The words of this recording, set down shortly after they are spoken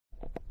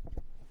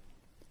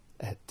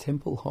at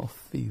Tempelhof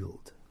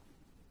Field.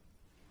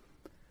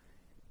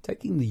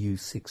 Taking the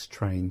U6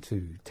 train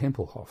to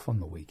Tempelhof on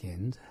the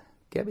weekend,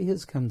 Gabby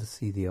has come to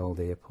see the old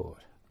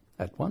airport.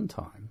 At one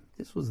time,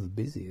 this was the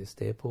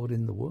busiest airport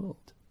in the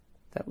world.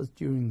 That was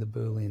during the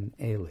Berlin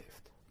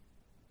airlift.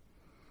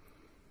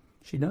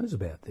 She knows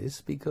about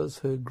this because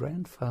her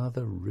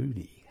grandfather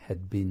Rudy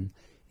had been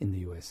in the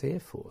US Air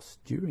Force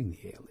during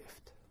the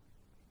airlift.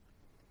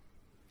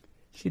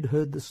 She'd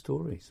heard the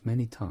stories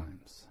many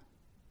times.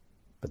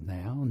 But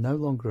now, no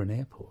longer an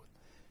airport,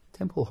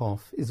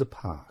 Tempelhof is a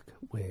park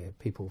where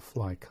people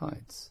fly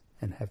kites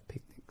and have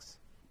picnics.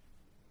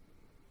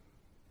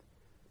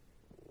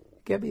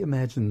 Gabby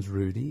imagines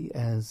Rudy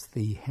as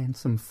the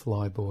handsome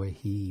flyboy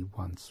he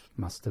once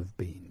must have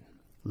been,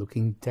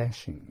 looking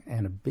dashing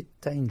and a bit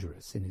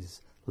dangerous in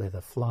his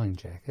leather flying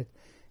jacket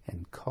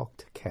and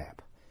cocked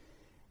cap,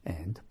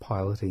 and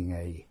piloting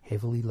a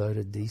heavily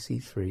loaded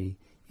DC-3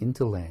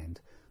 into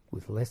land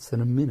with less than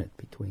a minute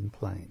between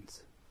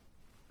planes.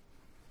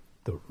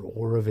 The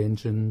roar of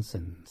engines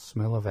and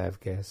smell of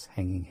avgas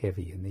hanging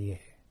heavy in the air.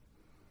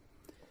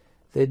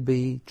 There'd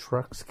be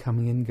trucks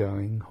coming and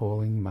going,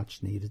 hauling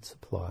much-needed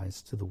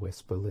supplies to the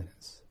West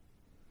Berliners.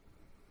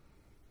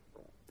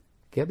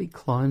 Gabby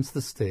climbs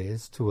the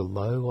stairs to a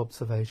low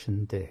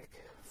observation deck.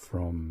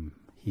 From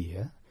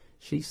here,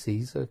 she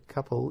sees a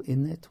couple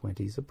in their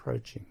 20s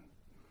approaching.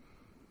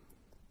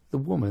 The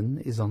woman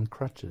is on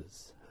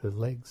crutches. Her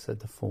legs are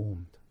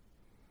deformed.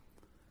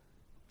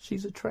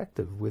 She's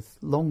attractive, with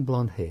long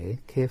blonde hair,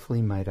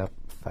 carefully made up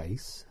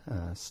face,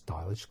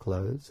 stylish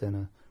clothes, and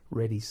a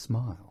ready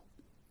smile.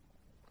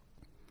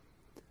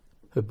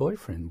 Her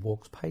boyfriend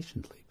walks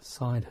patiently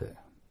beside her,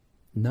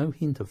 no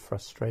hint of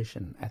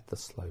frustration at the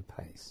slow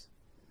pace.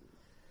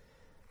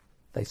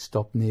 They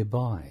stop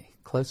nearby,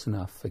 close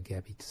enough for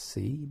Gabby to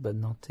see, but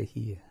not to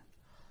hear.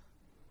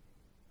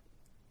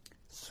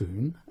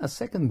 Soon, a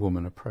second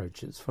woman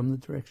approaches from the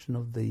direction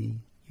of the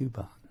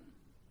U-Bahn.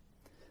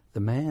 The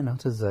man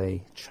utters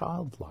a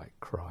childlike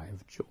cry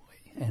of joy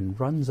and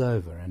runs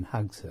over and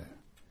hugs her.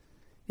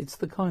 It's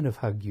the kind of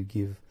hug you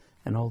give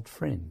an old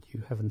friend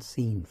you haven't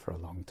seen for a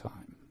long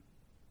time.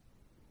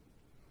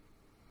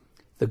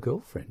 The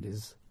girlfriend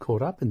is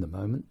caught up in the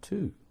moment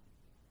too.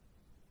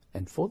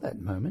 And for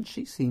that moment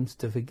she seems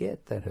to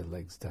forget that her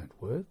legs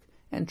don't work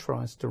and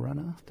tries to run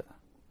after,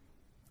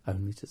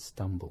 only to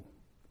stumble.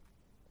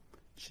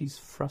 She's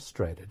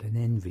frustrated and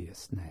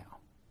envious now.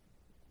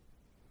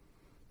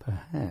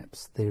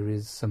 Perhaps there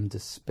is some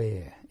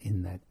despair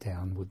in that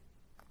downward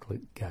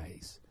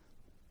gaze,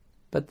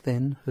 but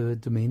then her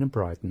demeanour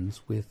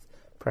brightens with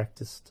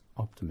practised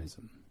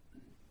optimism.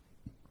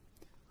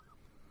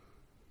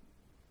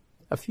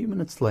 A few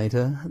minutes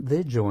later,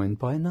 they're joined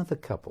by another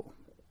couple,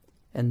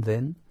 and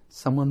then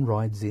someone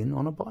rides in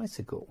on a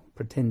bicycle,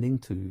 pretending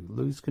to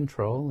lose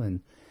control and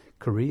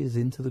careers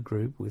into the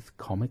group with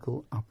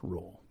comical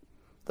uproar.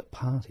 The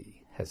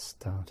party has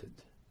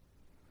started.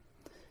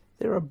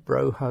 There are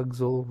bro hugs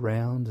all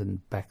round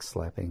and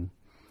backslapping.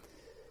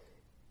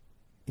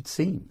 It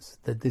seems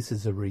that this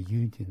is a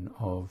reunion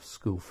of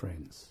school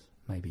friends,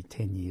 maybe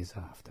 10 years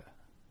after.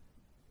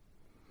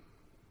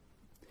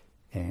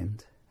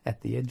 And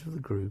at the edge of the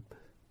group,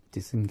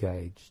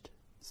 disengaged,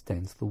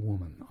 stands the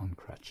woman on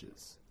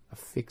crutches, a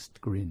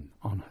fixed grin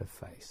on her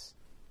face.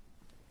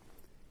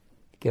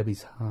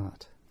 Gabby's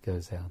heart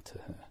goes out to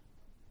her.